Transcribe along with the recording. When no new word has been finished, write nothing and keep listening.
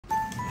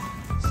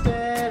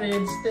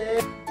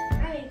instead?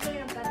 I make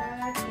a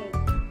banana cake.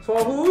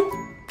 For who?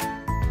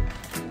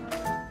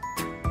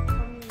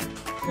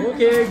 For me.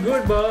 Okay,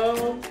 good,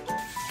 Bo.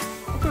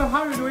 Okay,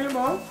 how are you doing,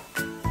 Bo?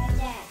 Like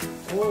that.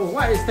 Oh,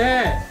 what is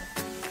that?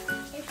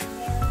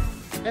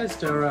 It's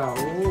Estera.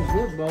 Oh,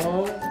 good,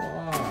 Bo.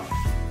 Wow.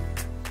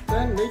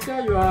 Then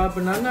later your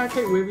banana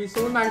cake will be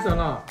so nice or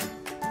not?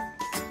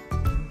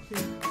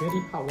 Okay,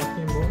 very hard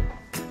working, Bo.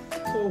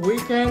 So we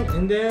can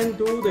and then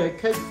do the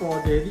cake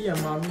for daddy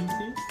and mommy,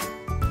 see?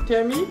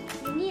 Tell me?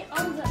 you need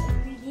all the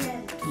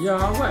ingredients. Yeah,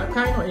 what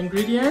kind of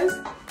ingredients?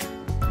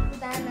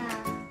 Banana.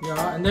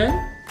 Yeah, and then?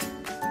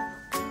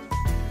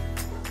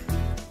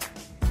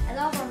 A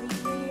lot of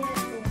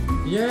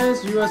ingredients.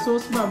 Yes, you are so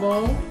smart,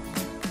 Bo.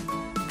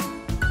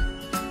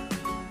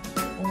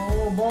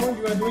 Oh, Bo,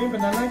 you are doing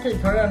banana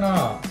cake, correct or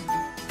not?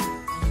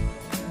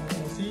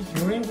 Oh, see,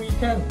 during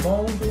weekend,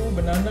 Bo do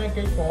banana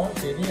cake for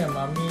daddy and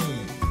mommy.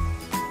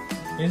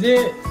 Is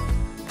it?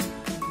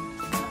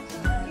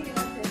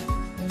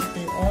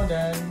 Okay, all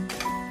done.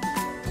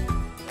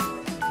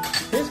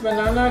 This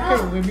banana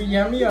cake will be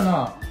yummy or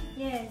not?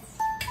 Yes.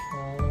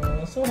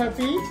 Oh, so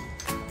happy.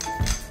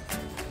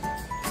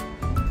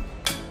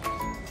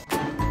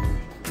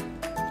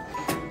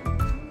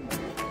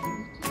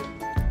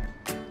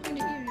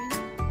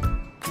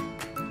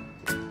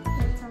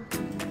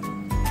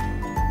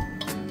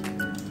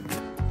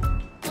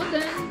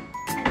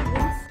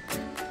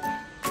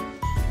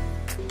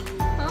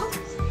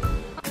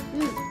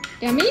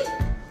 Yummy?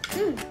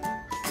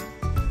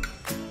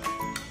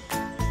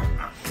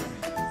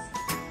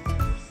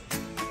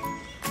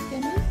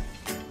 Yummy?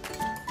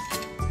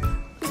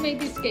 Who made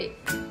this cake?